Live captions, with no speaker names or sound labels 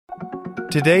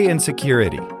Today in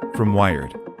Security from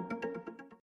Wired.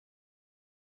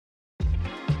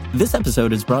 This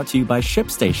episode is brought to you by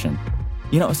ShipStation.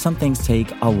 You know, some things take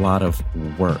a lot of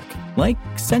work, like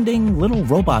sending little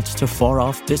robots to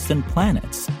far-off distant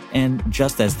planets. And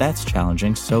just as that's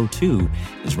challenging, so too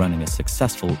is running a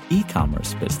successful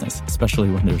e-commerce business, especially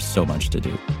when there's so much to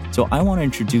do. So I want to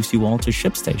introduce you all to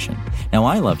ShipStation. Now,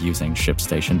 I love using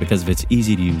ShipStation because of its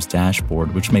easy-to-use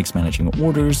dashboard, which makes managing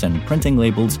orders and printing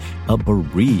labels a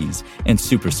breeze and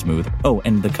super smooth. Oh,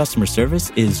 and the customer service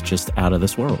is just out of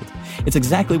this world. It's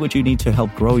exactly what you need to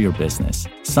help grow your business.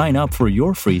 Sign up for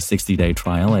your free 60-day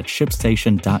trial at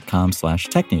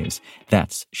shipstation.com/technews.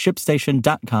 That's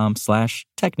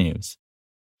shipstation.com/technews.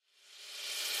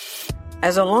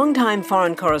 As a longtime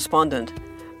foreign correspondent,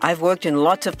 I've worked in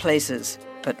lots of places,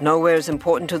 but nowhere as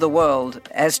important to the world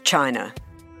as China.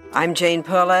 I'm Jane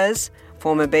Perlez,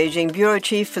 former Beijing bureau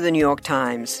chief for the New York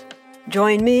Times.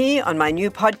 Join me on my new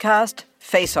podcast,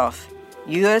 Face Off,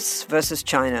 U.S. versus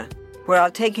China, where I'll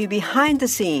take you behind the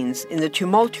scenes in the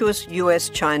tumultuous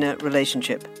U.S.-China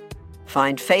relationship.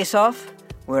 Find Face Off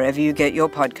wherever you get your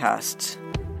podcasts.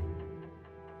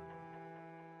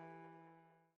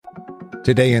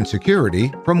 Today in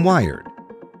Security from Wired.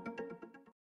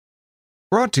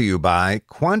 Brought to you by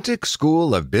Quantic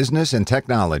School of Business and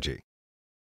Technology.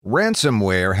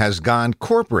 Ransomware has gone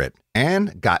corporate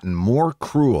and gotten more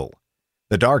cruel.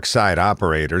 The DarkSide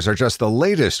operators are just the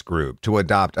latest group to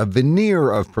adopt a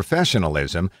veneer of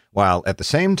professionalism while at the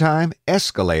same time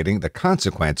escalating the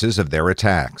consequences of their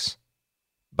attacks.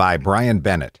 By Brian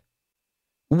Bennett.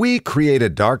 We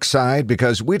created DarkSide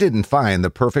because we didn't find the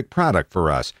perfect product for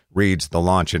us, reads the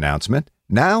launch announcement.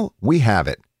 Now we have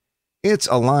it. It's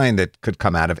a line that could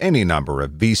come out of any number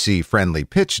of VC-friendly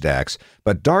pitch decks,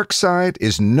 but DarkSide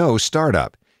is no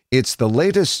startup. It's the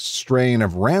latest strain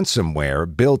of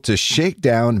ransomware built to shake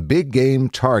down big-game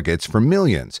targets for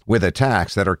millions, with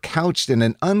attacks that are couched in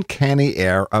an uncanny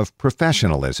air of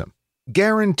professionalism.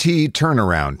 Guaranteed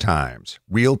turnaround times,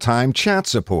 real-time chat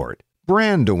support,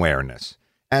 brand awareness.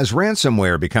 As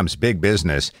ransomware becomes big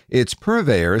business, its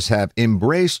purveyors have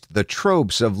embraced the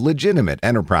tropes of legitimate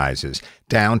enterprises,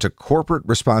 down to corporate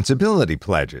responsibility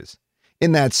pledges.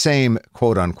 In that same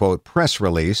quote-unquote press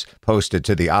release posted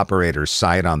to the operator's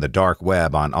site on the dark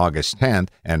web on August 10th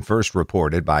and first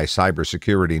reported by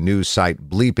cybersecurity news site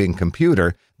Bleeping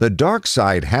Computer, the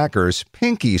DarkSide hackers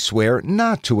pinky swear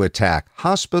not to attack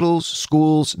hospitals,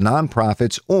 schools,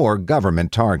 nonprofits, or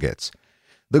government targets.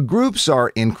 The groups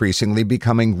are increasingly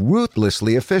becoming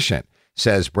ruthlessly efficient,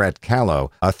 says Brett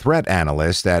Callow, a threat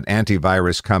analyst at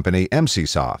antivirus company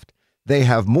MCSoft. They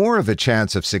have more of a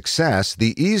chance of success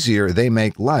the easier they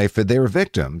make life for their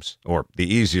victims, or the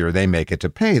easier they make it to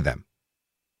pay them.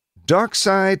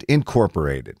 DarkSide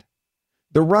Incorporated.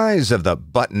 The rise of the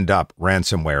buttoned-up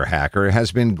ransomware hacker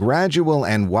has been gradual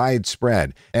and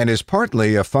widespread, and is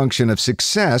partly a function of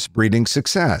success breeding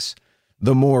success.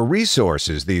 The more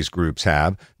resources these groups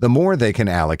have, the more they can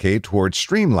allocate towards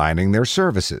streamlining their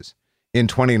services. In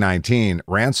 2019,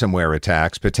 ransomware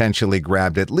attacks potentially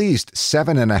grabbed at least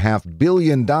 $7.5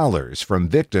 billion from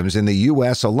victims in the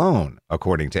U.S. alone,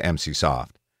 according to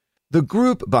MCSoft. The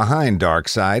group behind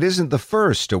DarkSide isn't the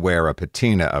first to wear a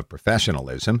patina of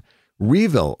professionalism.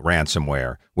 Revil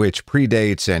Ransomware, which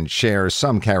predates and shares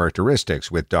some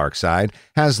characteristics with DarkSide,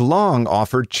 has long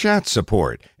offered chat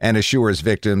support and assures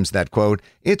victims that, quote,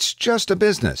 "It's just a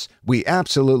business. We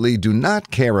absolutely do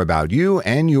not care about you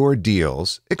and your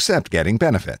deals, except getting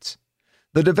benefits."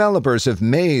 The developers of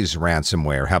Maze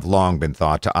Ransomware have long been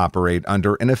thought to operate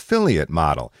under an affiliate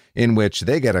model, in which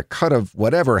they get a cut of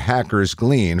whatever hackers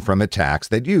glean from attacks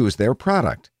that use their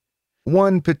product.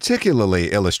 One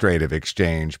particularly illustrative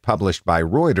exchange published by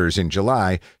Reuters in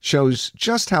July shows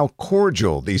just how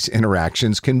cordial these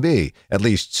interactions can be, at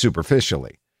least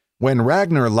superficially. When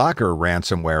Ragnar Locker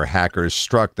ransomware hackers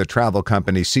struck the travel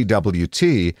company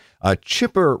CWT, a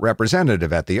chipper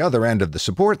representative at the other end of the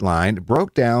support line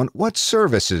broke down what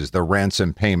services the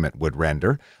ransom payment would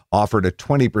render, offered a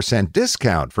 20%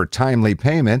 discount for timely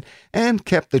payment, and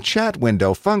kept the chat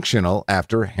window functional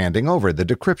after handing over the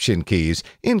decryption keys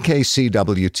in case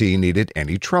CWT needed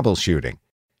any troubleshooting.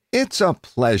 "It's a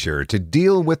pleasure to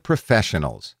deal with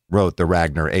professionals," wrote the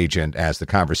Ragnar agent as the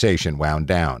conversation wound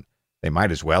down. They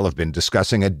might as well have been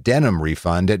discussing a denim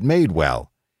refund at Madewell.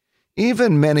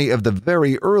 Even many of the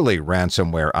very early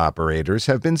ransomware operators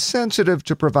have been sensitive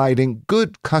to providing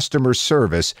good customer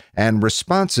service and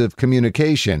responsive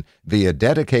communication via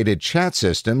dedicated chat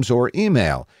systems or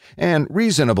email, and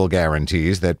reasonable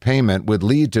guarantees that payment would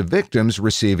lead to victims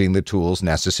receiving the tools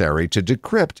necessary to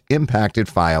decrypt impacted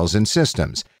files and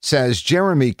systems, says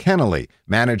Jeremy Kennelly,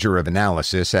 manager of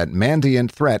analysis at Mandiant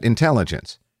Threat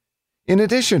Intelligence. In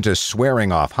addition to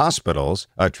swearing off hospitals,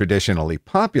 a traditionally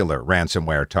popular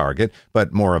ransomware target,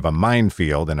 but more of a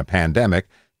minefield in a pandemic,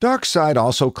 DarkSide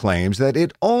also claims that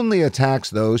it only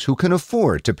attacks those who can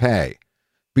afford to pay.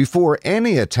 Before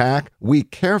any attack, we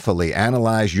carefully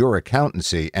analyze your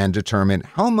accountancy and determine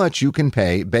how much you can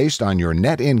pay based on your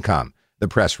net income, the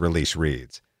press release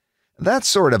reads. That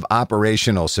sort of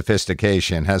operational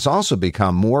sophistication has also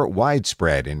become more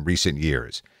widespread in recent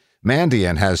years.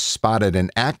 Mandiant has spotted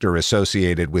an actor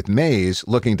associated with Maze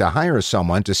looking to hire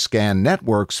someone to scan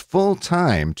networks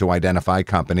full-time to identify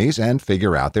companies and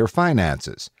figure out their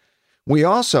finances. We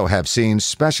also have seen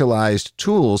specialized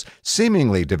tools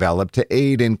seemingly developed to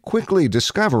aid in quickly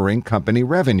discovering company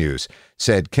revenues,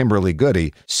 said Kimberly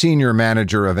Goody, senior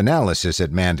manager of analysis at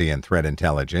Mandiant Threat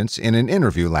Intelligence, in an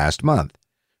interview last month.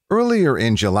 Earlier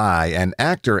in July, an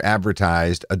actor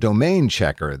advertised a domain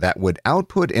checker that would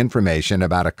output information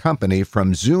about a company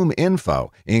from Zoom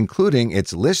Info, including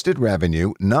its listed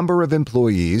revenue, number of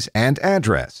employees, and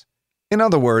address. In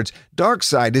other words,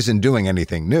 DarkSide isn't doing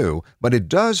anything new, but it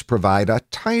does provide a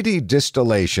tidy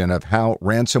distillation of how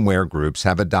ransomware groups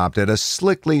have adopted a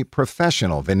slickly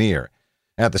professional veneer.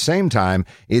 At the same time,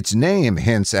 its name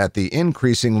hints at the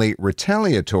increasingly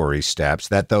retaliatory steps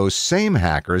that those same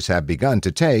hackers have begun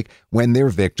to take when their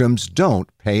victims don't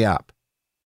pay up.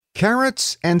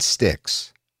 Carrots and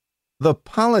sticks. The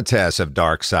politesse of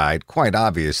DarkSide quite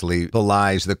obviously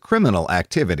belies the criminal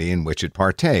activity in which it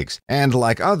partakes, and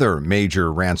like other major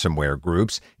ransomware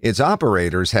groups, its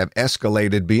operators have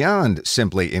escalated beyond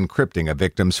simply encrypting a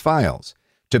victim's files.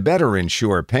 To better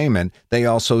ensure payment, they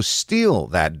also steal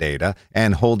that data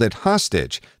and hold it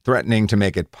hostage, threatening to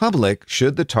make it public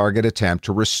should the target attempt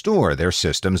to restore their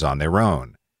systems on their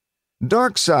own.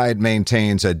 DarkSide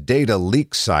maintains a data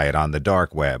leak site on the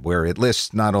dark web where it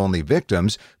lists not only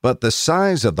victims, but the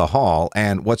size of the haul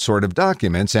and what sort of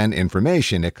documents and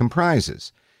information it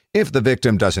comprises. If the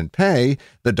victim doesn't pay,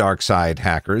 the DarkSide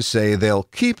hackers say they'll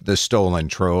keep the stolen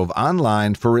trove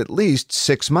online for at least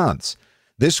 6 months.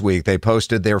 This week, they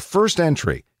posted their first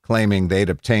entry, claiming they'd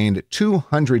obtained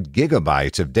 200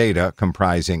 gigabytes of data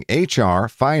comprising HR,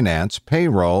 finance,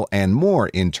 payroll, and more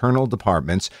internal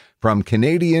departments from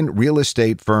Canadian real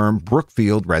estate firm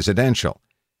Brookfield Residential.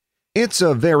 It's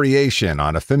a variation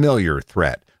on a familiar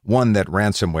threat, one that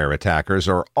ransomware attackers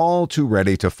are all too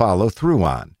ready to follow through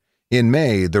on. In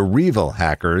May, the Revil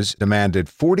hackers demanded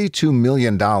 $42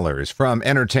 million from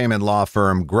entertainment law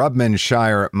firm Grubman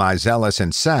Shire,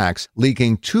 Meiselas & Sachs,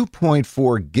 leaking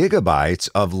 2.4 gigabytes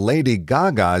of Lady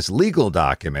Gaga's legal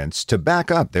documents to back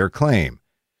up their claim.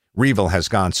 Revil has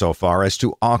gone so far as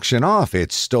to auction off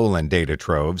its stolen data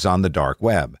troves on the dark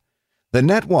web. The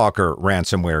Netwalker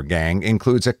ransomware gang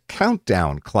includes a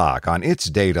countdown clock on its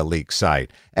data leak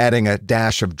site, adding a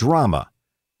dash of drama.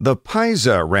 The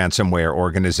Pisa ransomware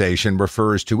organization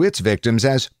refers to its victims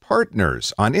as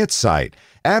partners on its site,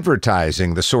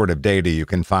 advertising the sort of data you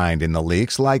can find in the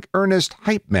leaks like earnest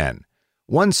hype men.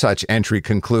 One such entry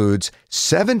concludes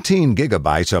 17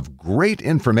 gigabytes of great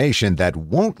information that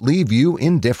won't leave you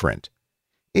indifferent.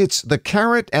 It's the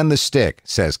carrot and the stick,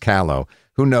 says Callow,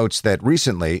 who notes that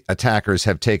recently attackers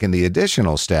have taken the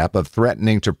additional step of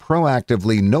threatening to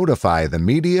proactively notify the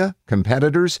media,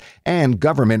 competitors, and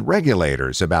government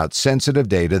regulators about sensitive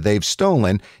data they've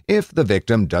stolen if the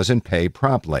victim doesn't pay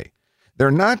promptly.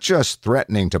 They're not just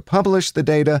threatening to publish the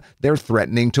data, they're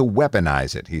threatening to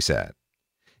weaponize it, he said.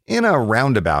 In a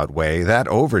roundabout way, that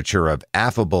overture of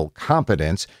affable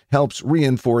competence helps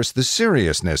reinforce the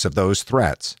seriousness of those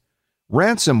threats.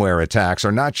 Ransomware attacks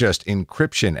are not just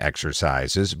encryption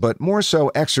exercises, but more so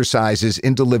exercises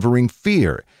in delivering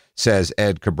fear, says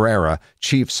Ed Cabrera,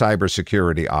 Chief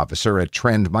Cybersecurity Officer at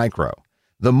Trend Micro.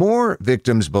 The more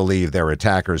victims believe their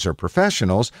attackers are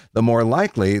professionals, the more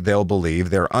likely they'll believe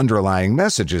their underlying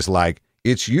messages like,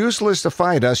 "It's useless to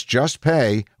fight us, just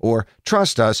pay," or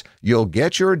 "Trust us, you'll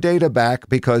get your data back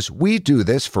because we do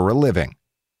this for a living."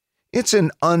 It's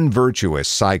an unvirtuous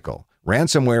cycle.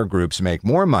 Ransomware groups make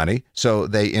more money, so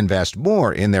they invest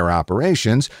more in their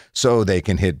operations, so they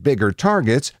can hit bigger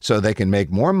targets, so they can make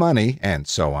more money, and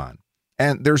so on.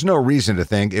 And there's no reason to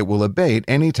think it will abate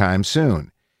anytime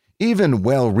soon. Even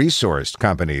well-resourced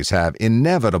companies have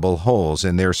inevitable holes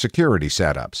in their security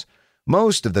setups.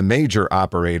 Most of the major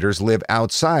operators live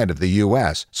outside of the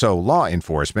U.S., so law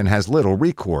enforcement has little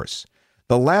recourse.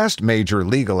 The last major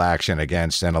legal action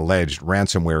against an alleged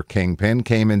ransomware kingpin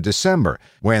came in December,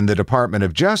 when the Department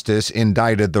of Justice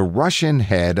indicted the Russian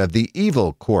head of the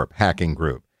Evil Corp hacking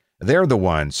group. They're the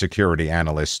ones, security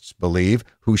analysts believe,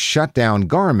 who shut down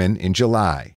Garmin in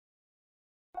July.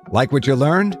 Like what you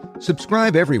learned?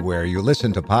 Subscribe everywhere you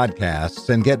listen to podcasts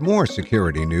and get more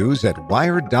security news at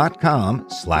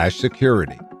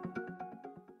wired.com/security.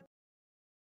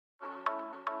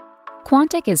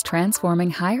 Quantic is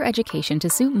transforming higher education to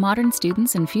suit modern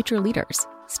students and future leaders.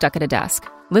 Stuck at a desk,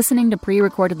 listening to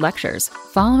pre-recorded lectures,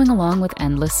 following along with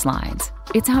endless slides.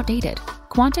 It's outdated.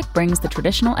 Quantic brings the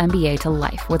traditional MBA to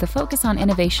life with a focus on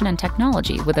innovation and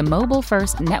technology with a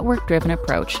mobile-first, network-driven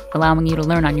approach, allowing you to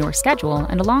learn on your schedule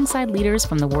and alongside leaders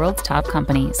from the world's top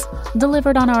companies.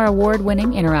 Delivered on our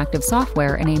award-winning interactive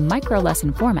software in a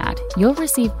micro-lesson format, you'll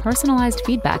receive personalized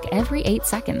feedback every 8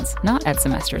 seconds, not at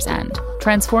semester's end.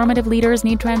 Transformative leaders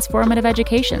need transformative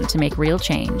education to make real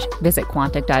change. Visit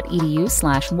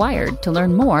quantic.edu/wired to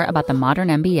learn more about the modern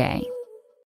MBA.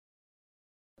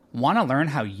 Want to learn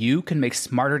how you can make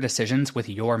smarter decisions with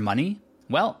your money?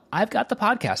 Well, I've got the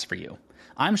podcast for you.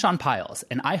 I'm Sean Piles,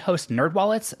 and I host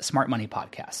NerdWallet's Smart Money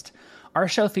Podcast. Our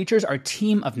show features our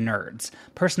team of nerds,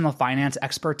 personal finance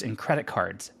experts in credit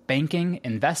cards, banking,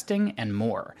 investing, and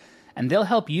more. And they'll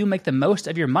help you make the most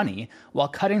of your money while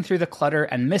cutting through the clutter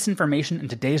and misinformation in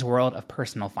today's world of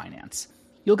personal finance.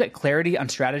 You'll get clarity on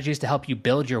strategies to help you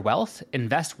build your wealth,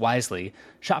 invest wisely,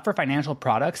 shop for financial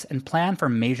products, and plan for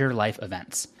major life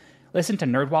events. Listen to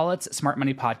NerdWallet's Smart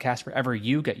Money Podcast wherever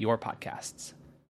you get your podcasts.